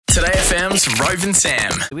Today FM's Rove and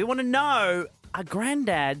Sam. We want to know, are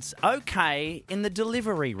granddads okay in the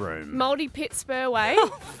delivery room? Mouldy Pit Spurway,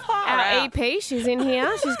 our EP, she's in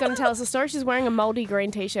here. She's going to tell us a story. She's wearing a mouldy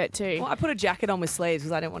green T-shirt too. Well, I put a jacket on with sleeves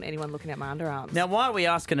because I don't want anyone looking at my underarms. Now, why are we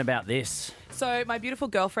asking about this? So my beautiful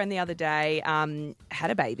girlfriend the other day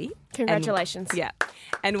had a baby. Congratulations.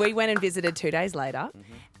 And we went and visited 2 days later.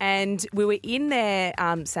 And we were in there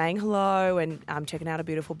saying hello and checking out a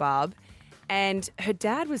beautiful bub. And her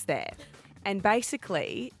dad was there. And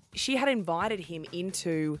basically, she had invited him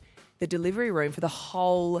into the delivery room for the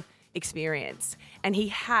whole experience. And he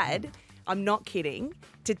had, I'm not kidding,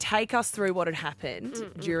 to take us through what had happened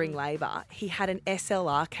during labour. He had an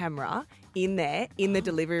SLR camera in there, in the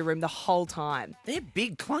delivery room the whole time. They're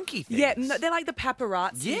big, clunky things. Yeah, no, they're like the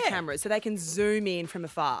paparazzi cameras, so they can zoom in from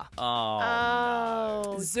afar.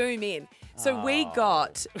 Oh. Zoom in. So we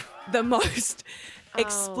got the most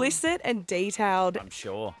explicit and detailed I'm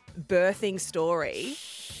sure. birthing story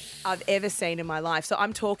I've ever seen in my life. So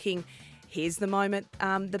I'm talking, here's the moment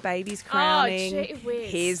the baby's crowning. gee whiz.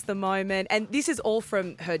 Here's the moment. And this is all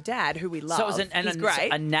from her dad, who we love. So it was He's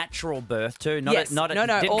great. a natural birth too? Not Yes. no, No,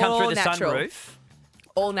 didn't come all through the natural. sunroof?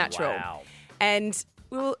 All natural. Wow. And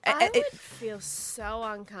we'll... I would feel so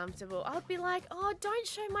uncomfortable. I'd be like, oh, don't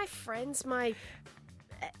show my friends my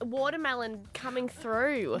watermelon coming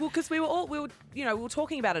through. Well, because we were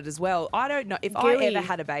talking about it as well. I don't know if Gooey. I ever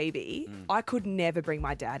had a baby, I could never bring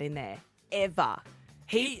my dad in there ever.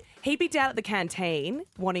 He'd be down at the canteen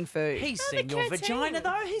wanting food. He's seen your canteen. vagina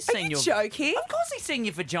though. He's Are seen you your. joking? Of course, he's seen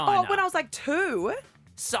your vagina. Oh, when I was like 2.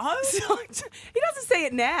 So? He doesn't see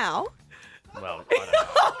it now. Well, I don't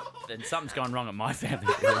know. Then something's gone wrong at my family.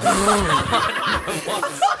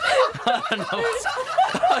 I don't know what's...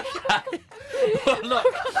 Okay. Well, look.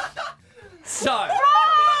 So,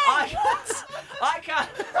 I can't...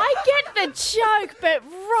 I get the joke, but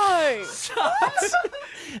Rose.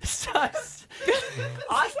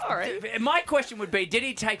 My question would be, did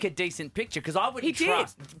he take a decent picture? Because I wouldn't He did.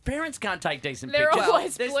 trust. Parents can't take decent They're pictures.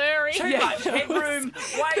 always There's blurry. Too Yeah. much headroom.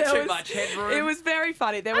 Way There too was- much headroom. It was very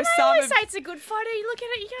funny. There And was I some always of... say it's a good photo. You look at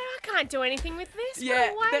it, you go, I can't do anything with this.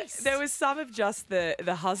 Yeah, What a waste. there was some of just the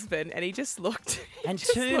husband, and he just looked... and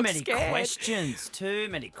just too looked many scared. questions. Too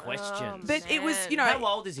many questions. But it was, Man. you know... How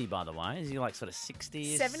old is he, by the way? Is he like sort of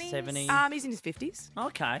 60s, 70s? 70s? He's in his 50s.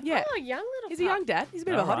 Okay. Yeah. Oh, young little He's a young dad. He's a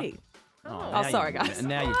bit of a All right. hottie. now sorry, you're- guys.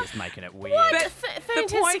 Now you're just making it weird. What? But 13, the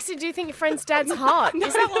 10, point- 60, do you think your friend's dad's hot?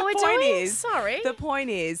 Is that what we're the point doing? is, Sorry. The point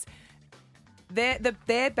is,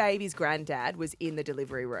 their baby's granddad was in the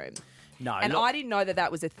delivery room. No, And look, I didn't know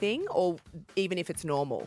that was a thing, or even if it's normal.